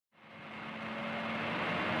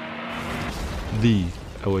The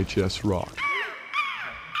LHS Rock.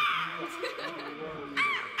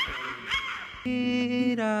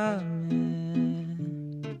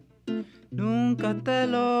 Nunca te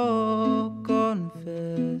lo confesaré,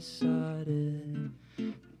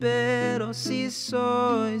 pero si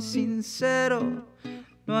soy sincero,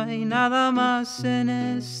 no hay nada más en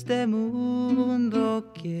este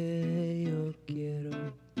mundo que yo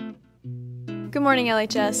quiero. Good morning,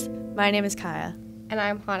 LHS. My name is Kaya. And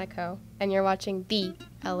I'm Hanako, and you're watching The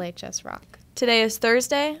LHS Rock. Today is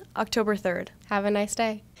Thursday, October 3rd. Have a nice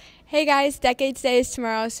day. Hey guys, Decades Day is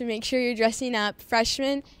tomorrow, so make sure you're dressing up.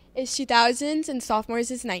 Freshmen is 2000s and sophomores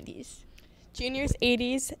is 90s. Juniors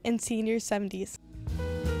 80s and seniors 70s.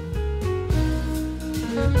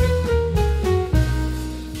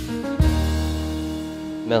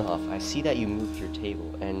 Melhoff, I see that you moved your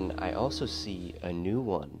table, and I also see a new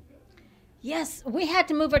one. Yes, we had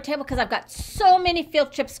to move our table because I've got so many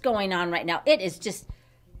field trips going on right now. It's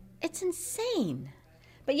insane.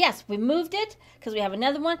 But yes, we moved it because we have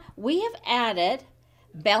another one. We have added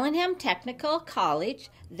Bellingham Technical College.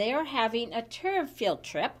 They are having a term field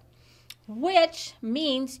trip, which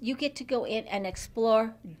means you get to go in and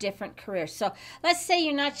explore different careers. So let's say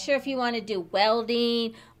you're not sure if you want to do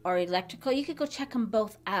welding or electrical. You could go check them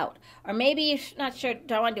both out. Or maybe you're not sure,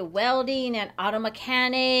 do I want to do welding and auto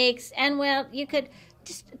mechanics? And well, you could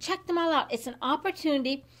just check them all out. It's an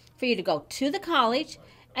opportunity for you to go to the college,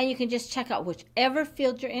 and you can just check out whichever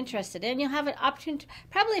field you're interested in. You'll have an opportunity,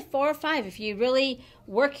 probably 4 or 5. If you really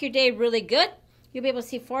work your day really good, you'll be able to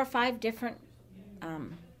see 4 or 5 different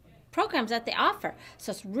programs that they offer.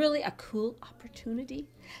 So it's really a cool opportunity.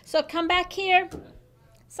 So come back here,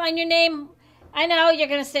 sign your name. I know you're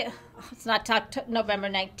going to say, oh, it's not November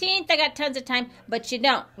 19th. I got tons of time, but you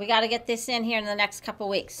don't. We got to get this in here in the next couple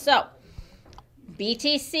weeks. So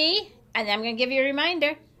BTC, and I'm going to give you a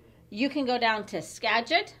reminder. You can go down to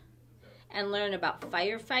Skagit and learn about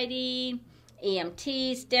firefighting,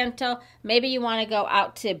 EMTs, dental. Maybe you want to go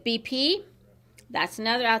out to BP. That's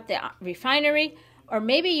another out the refinery. Or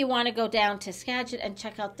maybe you want to go down to Skagit and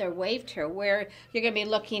check out their wave tour, where you're going to be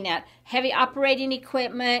looking at heavy operating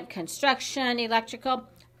equipment, construction, electrical.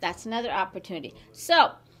 That's another opportunity.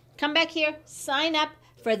 So come back here, sign up.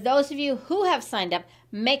 For those of you who have signed up,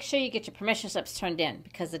 make sure you get your permission slips turned in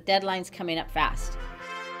because the deadline's coming up fast.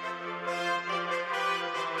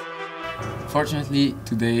 Fortunately,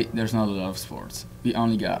 today there's not a lot of sports. We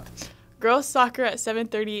only got Girls soccer at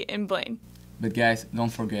 7:30 in Blaine. But guys, don't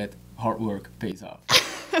forget, hard work pays off.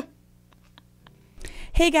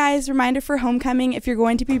 Hey guys, reminder for homecoming, if you're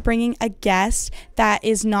going to be bringing a guest that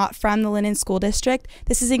is not from the Linden School District,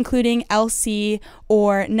 this is including LC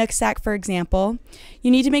or Nooksack, for example,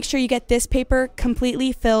 you need to make sure you get this paper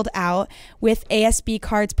completely filled out with ASB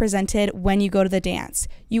cards presented when you go to the dance.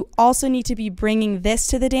 You also need to be bringing this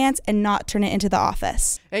to the dance and not turn it into the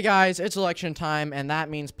office. Hey guys, it's election time, and that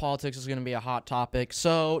means politics is going to be a hot topic.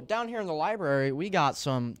 So down here in the library, we got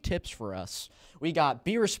some tips for us. We got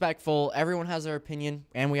be respectful, everyone has their opinion,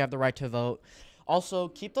 and we have the right to vote. Also,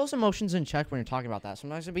 keep those emotions in check when you're talking about that.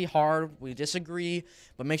 Sometimes it'll be hard, we disagree,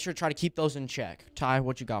 but make sure to try to keep those in check. Ty,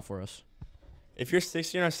 what you got for us? If you're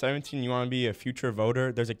 16 or 17 and you want to be a future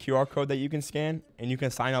voter, there's a QR code that you can scan, and you can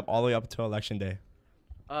sign up all the way up until Election Day.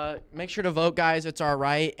 Make sure to vote, guys. It's our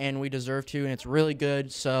right, and we deserve to, and it's really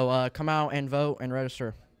good. So come out and vote and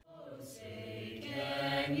register.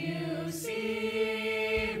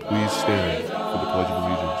 Please stand for the Pledge of Allegiance.